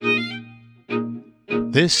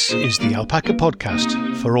This is the Alpaca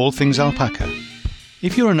Podcast for all things alpaca.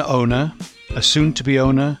 If you're an owner, a soon-to-be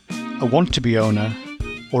owner, a want-to-be owner,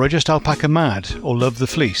 or are just alpaca mad or love the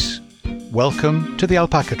fleece, welcome to the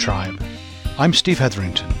Alpaca Tribe. I'm Steve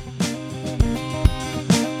Hetherington.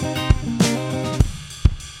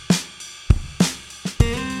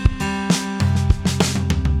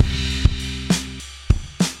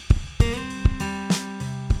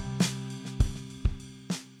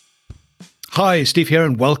 Hi, Steve here,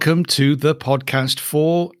 and welcome to the podcast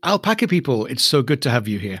for alpaca people. It's so good to have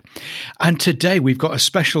you here. And today we've got a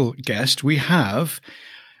special guest. We have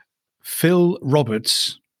Phil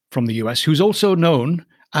Roberts from the US, who's also known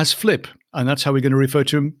as Flip, and that's how we're going to refer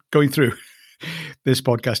to him going through this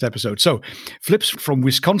podcast episode. So Flip's from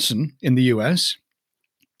Wisconsin in the US,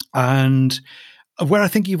 and where I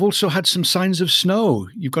think you've also had some signs of snow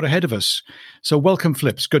you've got ahead of us. So welcome,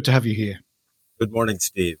 Flip. It's good to have you here. Good morning,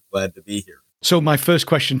 Steve. Glad to be here. So my first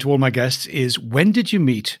question to all my guests is, when did you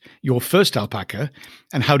meet your first alpaca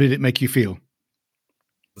and how did it make you feel?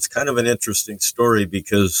 It's kind of an interesting story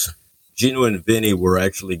because Gino and Vinny were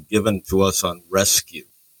actually given to us on rescue.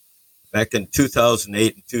 Back in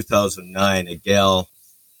 2008 and 2009, a gal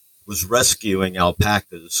was rescuing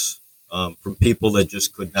alpacas from people that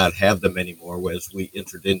just could not have them anymore as we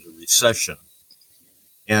entered into recession.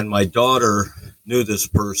 And my daughter knew this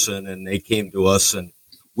person, and they came to us, and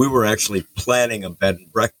we were actually planning a bed and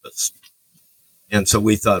breakfast. And so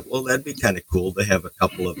we thought, well, that'd be kind of cool to have a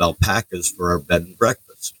couple of alpacas for our bed and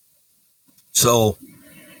breakfast. So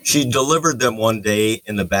she delivered them one day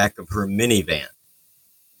in the back of her minivan.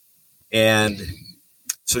 And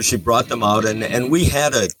so she brought them out, and we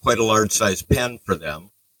had quite a large size pen for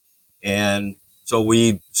them. And so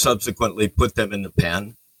we subsequently put them in the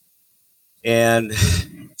pen. And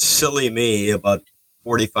silly me, about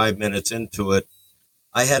 45 minutes into it,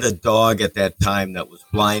 I had a dog at that time that was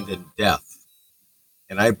blind and deaf.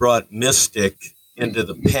 And I brought Mystic into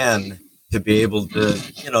the pen to be able to,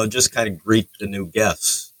 just kind of greet the new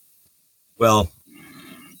guests. Well,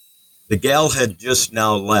 the gal had just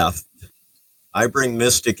now left. I bring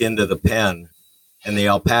Mystic into the pen, and the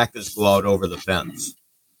alpacas go out over the fence.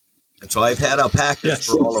 And so I've had alpacas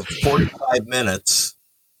for all of 45 minutes.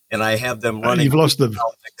 And I have them running You've lost them.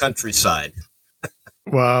 out the countryside.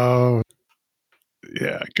 Wow.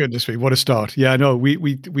 Yeah, goodness me, what a start. Yeah, no,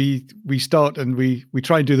 we start and we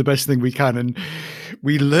try and do the best thing we can, and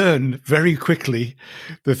we learn very quickly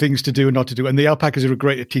the things to do and not to do. And the alpacas are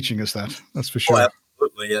great at teaching us that. That's for sure. Oh,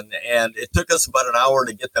 absolutely. And it took us about an hour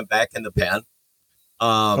to get them back in the pen.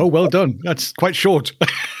 Well done. That's quite short.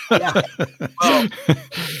 Yeah. Well,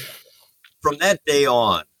 from that day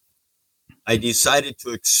on, I decided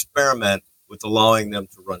to experiment with allowing them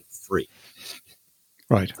to run free.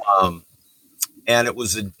 Right. And it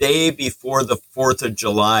was a day before the 4th of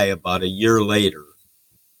July, about a year later,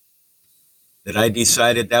 that I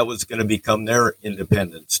decided that was going to become their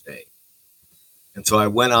Independence Day. And so I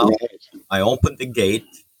went out, I opened the gate,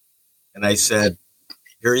 and I said,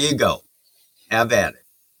 here you go, have at it.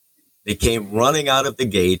 They came running out of the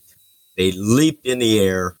gate. They leaped in the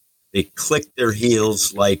air. They clicked their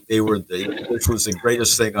heels like they were this was the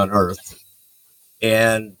greatest thing on earth.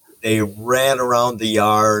 And they ran around the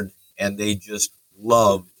yard, and they just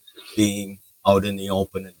loved being out in the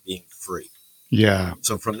open and being free. Yeah.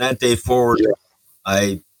 So from that day forward,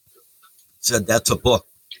 I said, that's a book.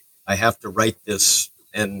 I have to write this.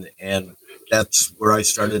 And that's where I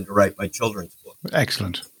started to write my children's book.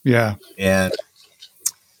 Excellent. Yeah. And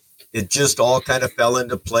it just all kind of fell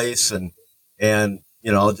into place. And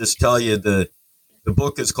I'll just tell you, the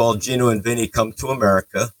book is called Gino and Vinny Come to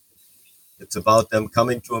America. It's about them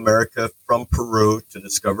coming to America from Peru to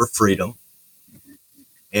discover freedom.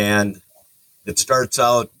 And it starts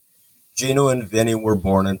out, Gino and Vinny were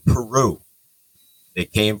born in Peru. They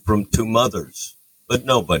came from two mothers, but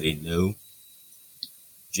nobody knew.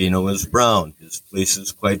 Gino is brown. His fleece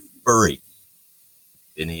is quite furry.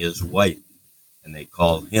 Vinny is white, and they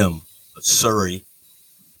call him a Surrey.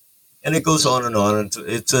 And it goes on and on.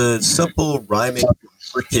 It's a simple rhyming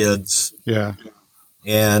for kids. Yeah.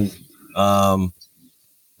 And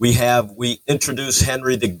we introduce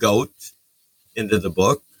Henry the goat into the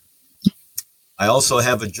book. I also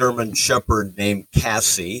have a German shepherd named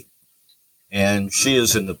Cassie, and she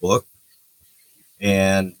is in the book.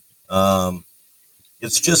 And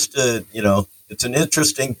it's just it's an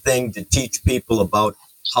interesting thing to teach people about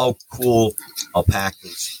how cool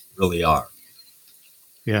alpacas really are.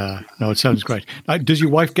 Yeah, no, it sounds great. Does your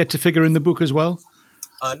wife get to figure in the book as well?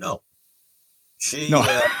 No. She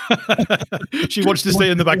wants to stay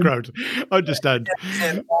in the background. I understand.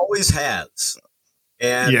 And always has.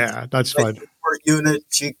 And yeah, that's fine. unit.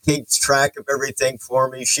 She keeps track of everything for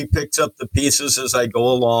me. She picks up the pieces as I go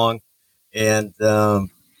along, and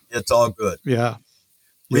it's all good. Yeah.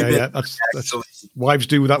 We've been That's actually, wives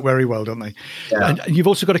do that very well, don't they? yeah. And you've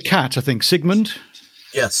also got a cat, I think, Sigmund.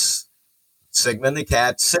 Yes, Sigmund the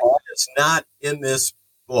cat. Sigmund is not in this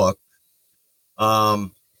book.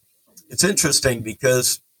 It's interesting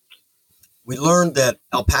because we learned that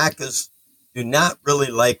alpacas do not really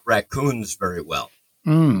like raccoons very well.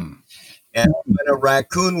 Mm. And when a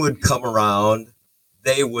raccoon would come around,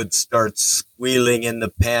 they would start squealing in the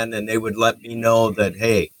pen, and they would let me know that,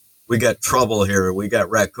 hey, we got trouble here. We got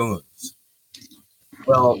raccoons.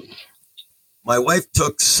 Well, my wife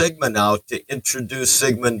took Sigmund out to introduce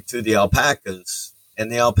Sigmund to the alpacas, and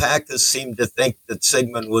the alpacas seemed to think that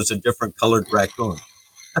Sigmund was a different colored raccoon.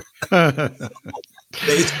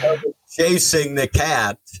 They started chasing the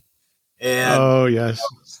cat, and oh, yes.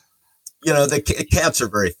 The cats are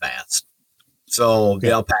very fast. So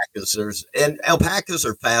the alpacas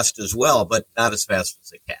are fast as well, but not as fast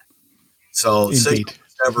as a cat. So Sigmund was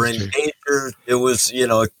never in danger. It was,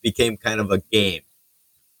 it became kind of a game.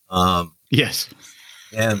 Yes.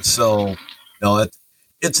 And so,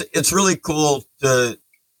 it's really cool to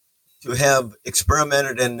have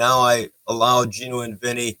experimented, and now I allow Gino and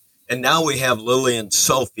Vinny, and now we have Lily and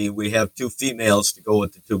Sophie. We have 2 females to go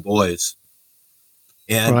with the 2 boys.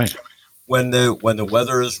 And when the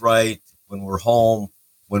weather is right, when we're home,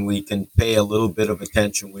 when we can pay a little bit of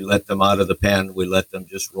attention, we let them out of the pen. We let them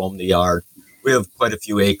just roam the yard. We have quite a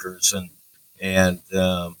few acres, and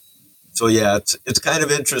so yeah, it's kind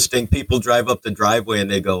of interesting. People drive up the driveway and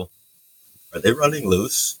they go, "Are they running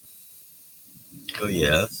loose?" I go,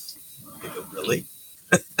 "Yes." They go, "Really?"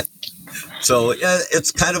 So yeah,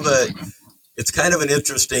 it's kind of an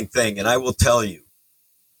interesting thing, and I will tell you,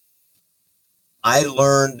 I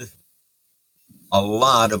learned a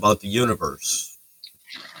lot about the universe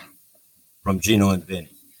from Gino and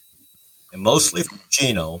Vinny, and mostly from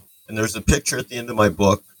Gino. And there's a picture at the end of my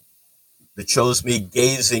book that shows me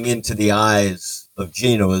gazing into the eyes of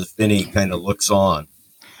Gino as Vinny kind of looks on.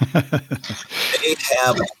 They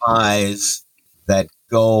have eyes that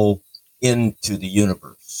go into the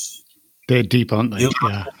universe. They're deep, aren't they?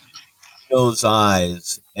 Yeah. Those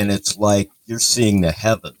eyes, and it's like you're seeing the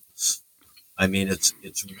heavens. I mean, it's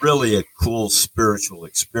really a cool spiritual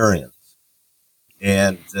experience.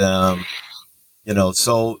 And,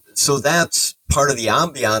 so that's part of the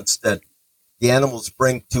ambiance that the animals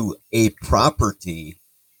bring to a property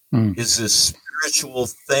is this spiritual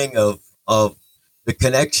thing of the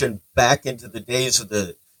connection back into the days of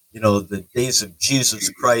the days of Jesus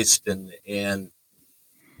Christ and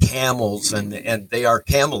camels and they are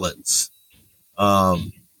camelids.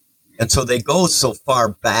 And so they go so far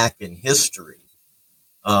back in history.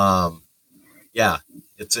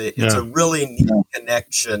 It's a really neat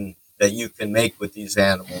connection that you can make with these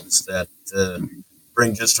animals that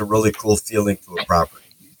bring just a really cool feeling to a property.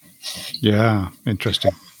 Yeah,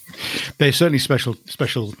 interesting. They're certainly special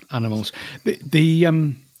animals.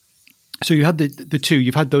 So you had the 2.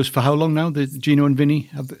 You've had those for how long now? The Gino and Vinny.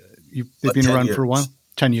 They've been around for a while.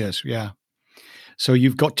 10 years. Yeah. So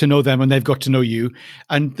you've got to know them, and they've got to know you,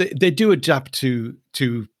 and they do adapt to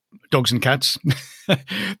dogs and cats.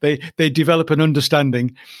 They develop an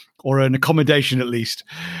understanding or an accommodation at least.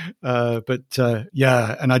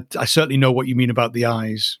 And I certainly know what you mean about the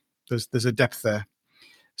eyes. There's a depth there.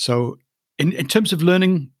 So in terms of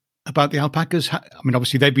learning about the alpacas, I mean,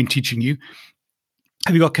 obviously they've been teaching you.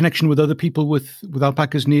 Have you got connection with other people with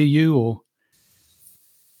alpacas near you, or?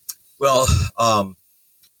 Well,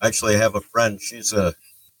 actually I have a friend. She's in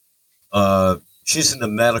the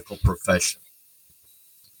medical profession.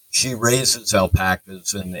 She raises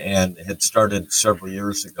alpacas and had started several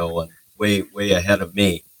years ago and way ahead of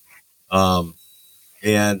me.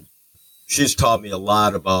 And she's taught me a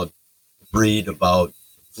lot about breed, about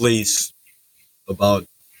fleece, about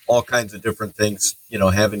all kinds of different things,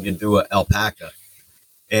 having to do with alpaca.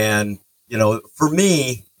 And, for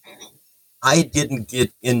me, I didn't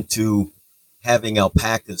get into having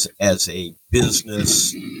alpacas as a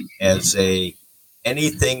business, as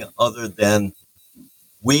anything other than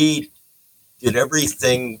we did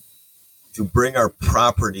everything to bring our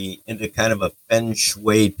property into kind of a feng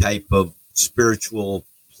shui type of spiritual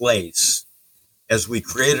place. As we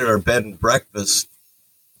created our bed and breakfast,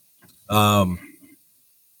 we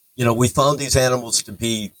found these animals to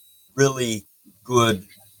be really good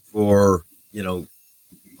for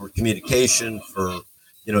communication, for,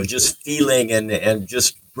 just feeling and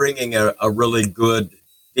just bringing a really good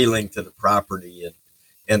feeling to the property.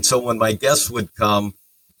 And so when my guests would come,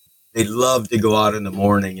 they'd love to go out in the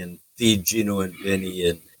morning and feed Gino and Vinny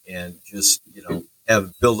and just,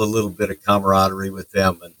 build a little bit of camaraderie with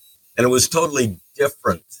them. And it was totally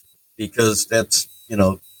different because that's,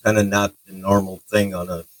 kind of not the normal thing on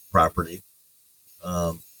a property.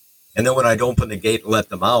 And then when I'd open the gate and let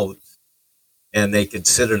them out, and they could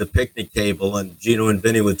sit at a picnic table, and Gino and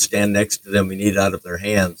Vinny would stand next to them and eat out of their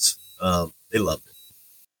hands, they loved it.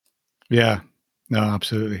 Yeah, no,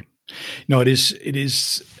 absolutely. No, it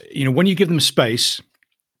is, when you give them space,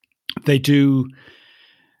 they do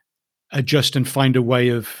adjust and find a way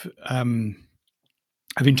of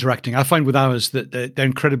interacting. I find with ours that they're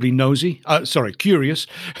incredibly nosy. Curious.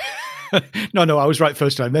 No, I was right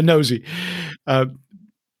first time. They're nosy.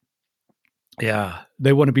 Yeah,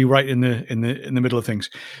 they want to be right in the middle of things.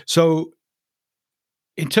 So,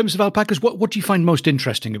 in terms of alpacas, what do you find most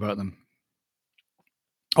interesting about them?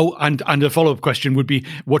 Oh, and a follow-up question would be,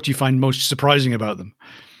 what do you find most surprising about them?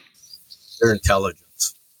 Their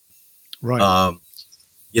intelligence. Right.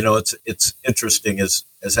 It's interesting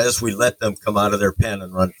as we let them come out of their pen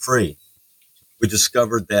and run free, we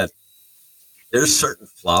discovered that there's certain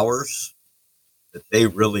flowers that they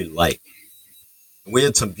really like. We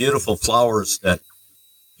had some beautiful flowers that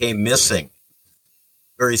came missing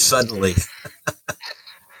very suddenly.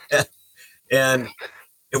 And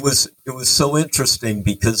it was so interesting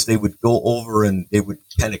because they would go over and they would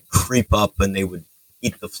kind of creep up and they would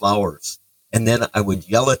eat the flowers. And then I would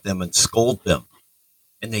yell at them and scold them.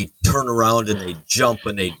 And they'd turn around and they'd jump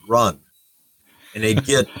and they'd run. And they'd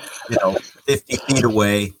get, 50 feet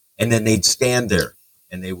away, and then they'd stand there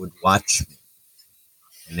and they would watch me.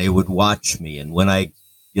 And they would watch me. And when I,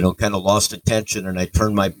 kind of lost attention and I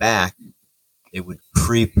turned my back, they would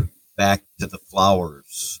creep back to the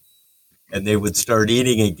flowers. And they would start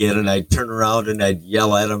eating again, and I'd turn around and I'd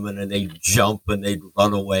yell at them, and then they'd jump and they'd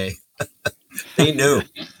run away. They knew.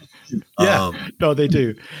 Yeah, no, they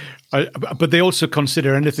do. But they also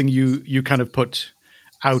consider anything you kind of put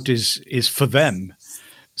out is for them.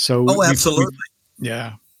 So absolutely.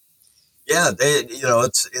 Yeah. They,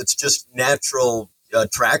 it's just natural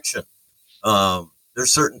attraction.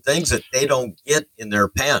 There's certain things that they don't get in their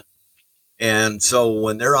pen. And so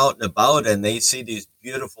when they're out and about and they see these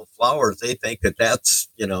beautiful flowers, they think that that's,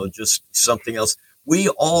 just something else. We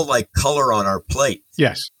all like color on our plate.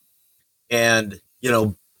 Yes. And,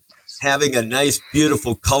 having a nice,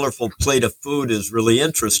 beautiful, colorful plate of food is really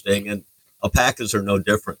interesting. And alpacas are no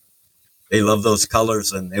different. They love those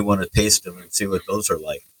colors and they want to taste them and see what those are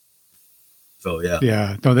like. So, yeah.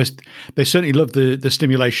 Yeah. No, they certainly love the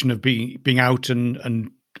stimulation of being out and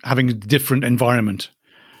having a different environment.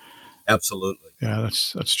 Absolutely. Yeah,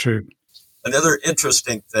 that's true. Another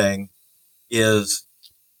interesting thing is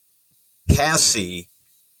Cassie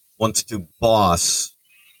wants to boss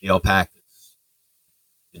the alpacas.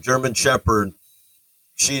 The German Shepherd,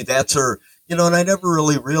 that's her, and I never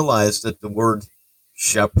really realized that the word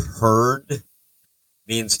shepherd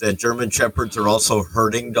means that German Shepherds are also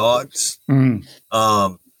herding dogs. Mm.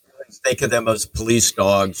 Think of them as police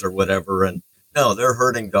dogs or whatever. And no, they're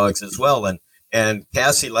herding dogs as well. And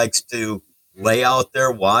Cassie likes to lay out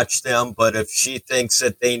there, watch them. But if she thinks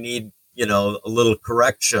that they need, a little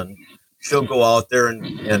correction, she'll go out there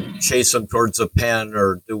and chase them towards a pen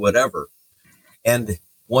or do whatever. And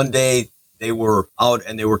one day they were out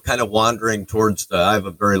and they were kind of wandering towards I have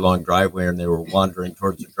a very long driveway, and they were wandering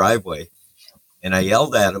towards the driveway. And I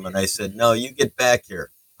yelled at them and I said, "No, you get back here.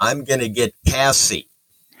 I'm going to get Cassie."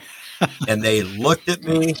 And they looked at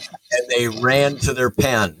me and they ran to their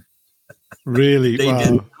pen. Really? They wow.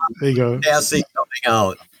 did. There you go. Cassie coming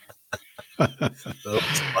out. So it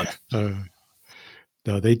was fun.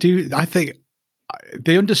 No, they do. I think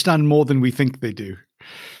they understand more than we think they do,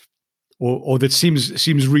 or that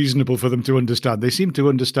seems reasonable for them to understand. They seem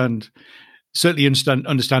to certainly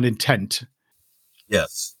understand intent.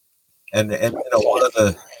 Yes, and one of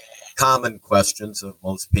the common questions of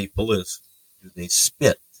most people is, do they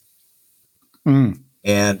spit? Mm.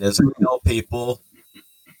 And as I tell people,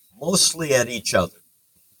 mostly at each other.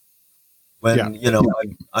 When,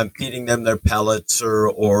 I'm feeding them their pellets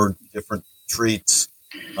or different treats,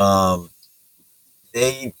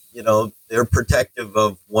 they're protective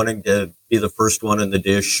of wanting to be the first one in the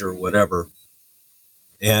dish or whatever.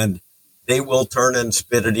 And they will turn and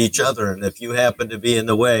spit at each other. And if you happen to be in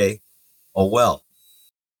the way, oh, well.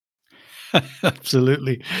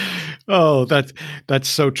 Absolutely. Oh, that's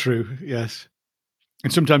so true. Yes.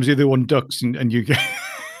 And sometimes the other one ducks and you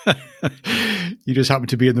you just happen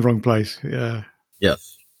to be in the wrong place. Yeah.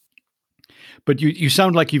 Yes. But you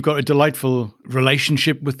sound like you've got a delightful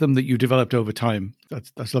relationship with them that you developed over time.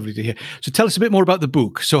 That's lovely to hear. So tell us a bit more about the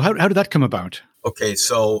book. So how did that come about? Okay.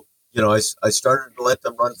 So, I started to let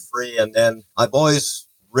them run free, and then I've always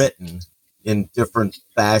written in different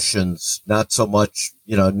fashions, not so much,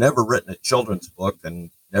 never written a children's book and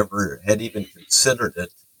never had even considered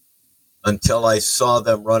it until I saw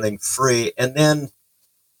them running free. And then,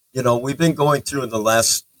 we've been going through in the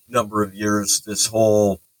last number of years this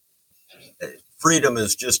whole freedom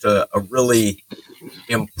is just a really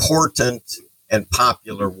important and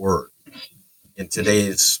popular word in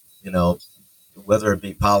today's, whether it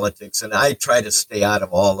be politics. And I try to stay out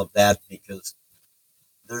of all of that because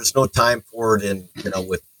there's no time for it in,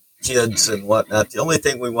 with kids and whatnot. The only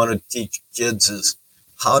thing we want to teach kids is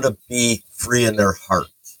how to be free in their heart.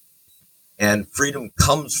 And freedom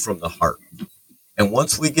comes from the heart. And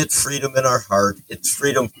once we get freedom in our heart, it's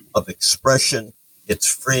freedom of expression, it's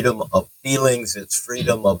freedom of feelings, it's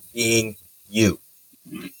freedom of being you.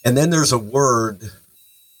 And then there's a word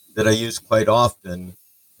that I use quite often,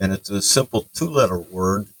 and it's a simple 2-letter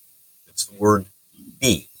word. It's the word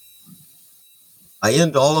be. I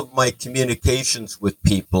end all of my communications with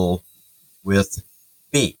people with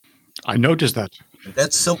be. I noticed that. And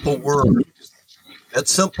that simple word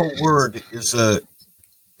is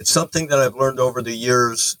it's something that I've learned over the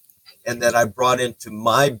years and that I brought into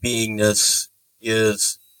my beingness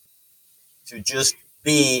is to just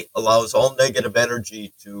be allows all negative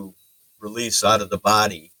energy to release out of the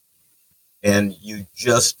body. And you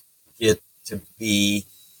just get to be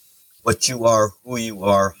what you are, who you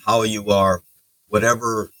are, how you are,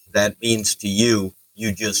 whatever that means to you,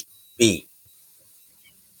 you just be.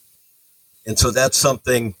 And so that's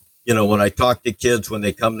something, when I talk to kids, when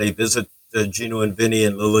they come, they visit Gino and Vinny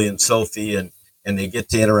and Lily and Sophie, and they get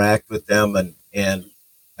to interact with them. And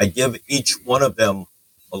I give each one of them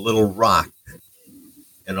a little rock.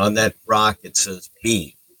 And on that rock, it says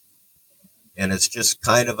be. And it's just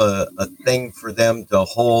kind of a thing for them to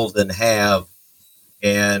hold and have.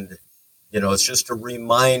 And, it's just a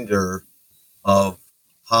reminder of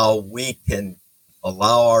how we can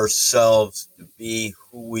allow ourselves to be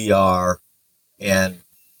who we are and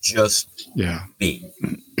just be.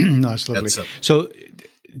 That's lovely. So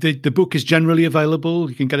the book is generally available.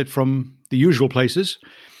 You can get it from the usual places.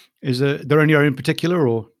 Is there any in particular,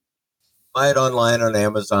 or? Buy it online on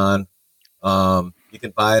Amazon. You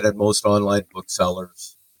can buy it at most online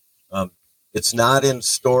booksellers. It's not in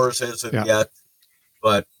stores as of yet,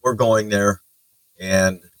 but we're going there.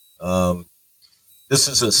 And this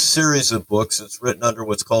is a series of books. It's written under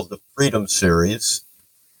what's called the Freedom Series.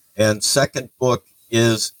 And second book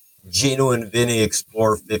is Gino and Vinny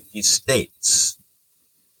Explore 50 States.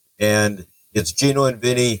 And it's Gino and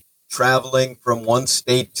Vinny traveling from one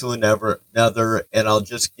state to another. And I'll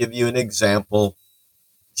just give you an example.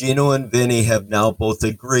 Gino and Vinny have now both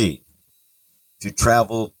agreed to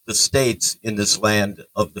travel the states in this land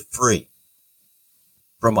of the free.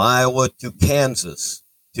 From Iowa to Kansas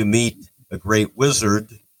to meet a great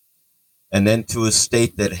wizard, and then to a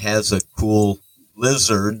state that has a cool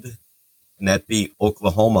lizard, and that be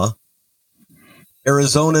Oklahoma.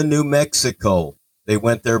 Arizona, New Mexico, they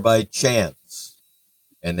went there by chance.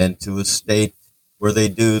 And then to a state where they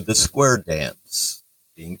do the square dance,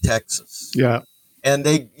 being Texas. Yeah. And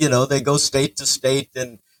they go state to state.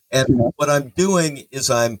 And what I'm doing is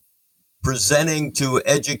I'm presenting to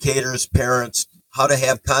educators, parents, how to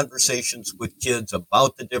have conversations with kids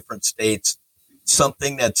about the different states,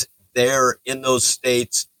 something that's there in those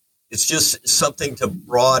states. It's just something to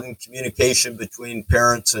broaden communication between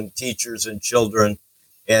parents and teachers and children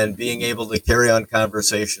and being able to carry on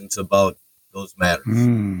conversations about those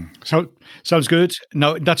matters. So sounds good.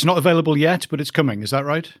 No, that's not available yet, but it's coming. Is that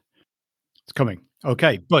right? It's coming.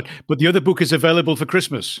 Okay. But the other book is available for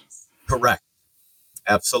Christmas. Correct.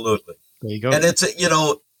 Absolutely. There you go. And it's,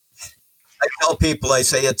 I tell people, I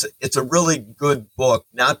say it's a really good book,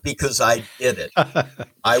 not because I did it.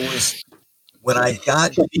 When I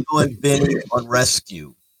got Gino and Vinny on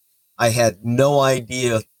rescue, I had no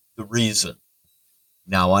idea the reason.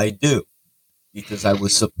 Now I do, because I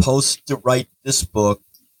was supposed to write this book.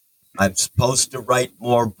 I'm supposed to write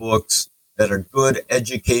more books that are good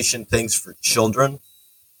education things for children.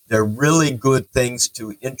 They're really good things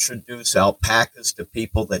to introduce alpacas to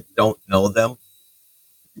people that don't know them.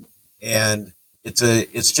 And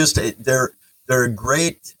they're a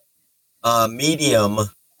great medium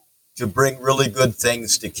to bring really good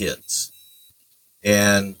things to kids.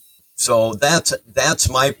 And so that's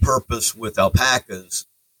my purpose with alpacas,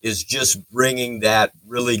 is just bringing that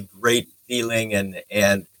really great feeling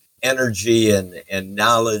and energy and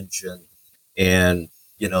knowledge and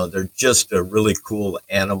they're just a really cool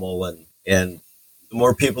animal, and the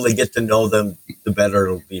more people that get to know them, the better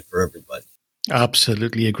it'll be for everybody.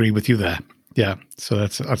 Absolutely agree with you there. Yeah, so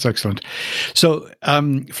that's excellent. So,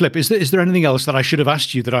 Flip, is there anything else that I should have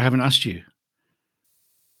asked you that I haven't asked you?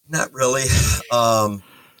 Not really.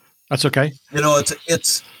 That's okay.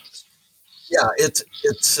 It's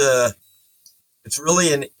it's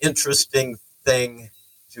really an interesting thing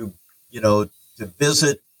to to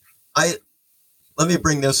visit. Let me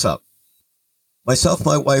bring this up. Myself,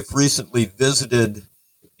 my wife recently visited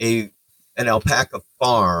an alpaca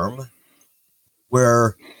farm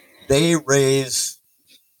where they raise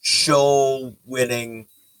show-winning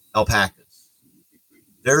alpacas.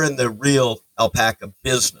 They're in the real alpaca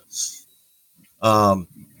business. And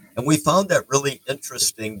we found that really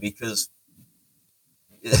interesting because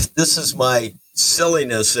this is my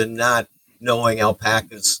silliness in not knowing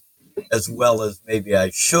alpacas as well as maybe I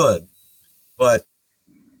should. But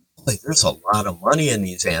boy, there's a lot of money in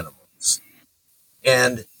these animals.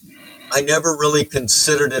 And I never really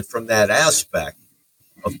considered it from that aspect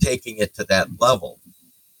of taking it to that level,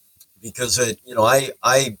 because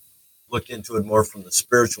I looked into it more from the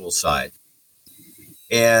spiritual side.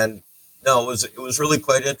 And no, it was really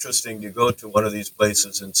quite interesting to go to one of these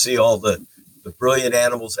places and see all the brilliant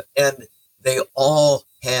animals, and they all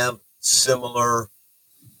have similar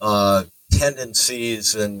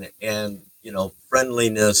tendencies and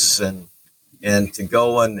friendliness, and to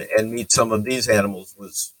go and meet some of these animals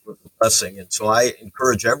was a blessing. And so I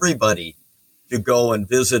encourage everybody to go and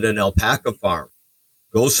visit an alpaca farm.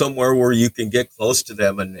 Go somewhere where you can get close to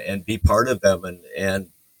them and be part of them, and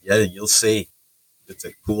yeah, you'll see it's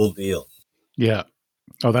a cool deal. Yeah.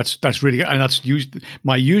 Oh, that's really good. And that's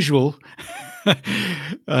my usual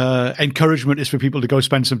encouragement is for people to go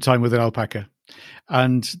spend some time with an alpaca.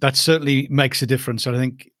 And that certainly makes a difference. And I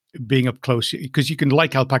think being up close, because you can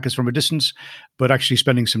like alpacas from a distance, but actually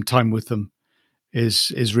spending some time with them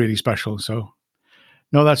is really special. So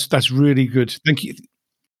no, that's really good. Thank you.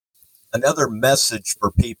 Another message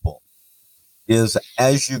for people is,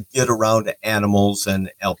 as you get around animals,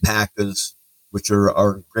 and alpacas, which are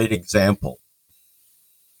a great example,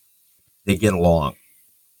 they get along.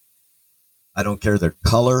 I don't care their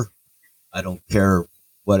color. I don't care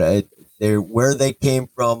where they came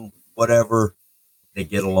from, whatever, they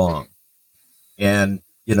get along. And,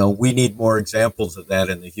 we need more examples of that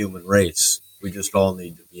in the human race. We just all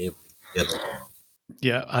need to be able to get along.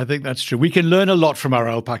 Yeah, I think that's true. We can learn a lot from our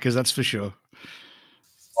alpacas, that's for sure.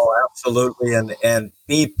 Oh, absolutely. And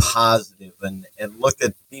be positive and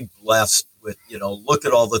be blessed with, look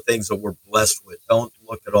at all the things that we're blessed with. Don't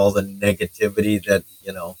look at all the negativity that,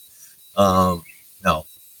 no.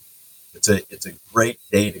 It's a great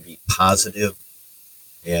day to be positive,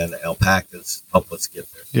 and alpacas help us get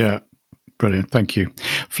there. Yeah. Brilliant. Thank you.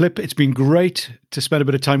 Flip, it's been great to spend a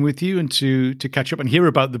bit of time with you and to catch up and hear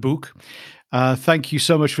about the book. Thank you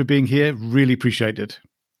so much for being here. Really appreciate it.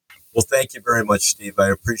 Well, thank you very much, Steve. I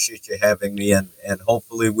appreciate you having me, and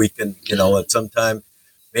hopefully we can, at some time,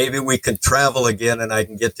 maybe we can travel again and I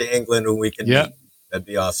can get to England and we can meet. That'd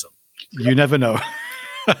be awesome. You never know.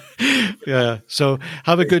 Yeah. So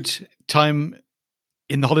have a good time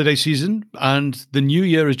in the holiday season, and the new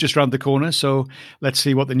year is just around the corner. So let's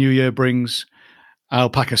see what the new year brings,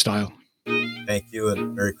 alpaca style. Thank you,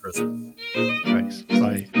 and Merry Christmas. Thanks.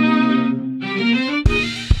 Bye.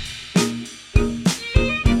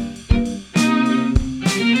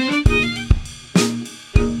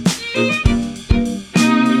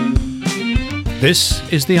 This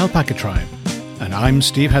is the Alpaca Tribe, and I'm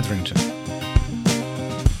Steve Hetherington.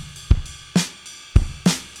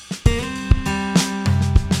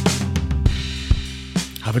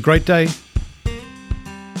 Have a great day.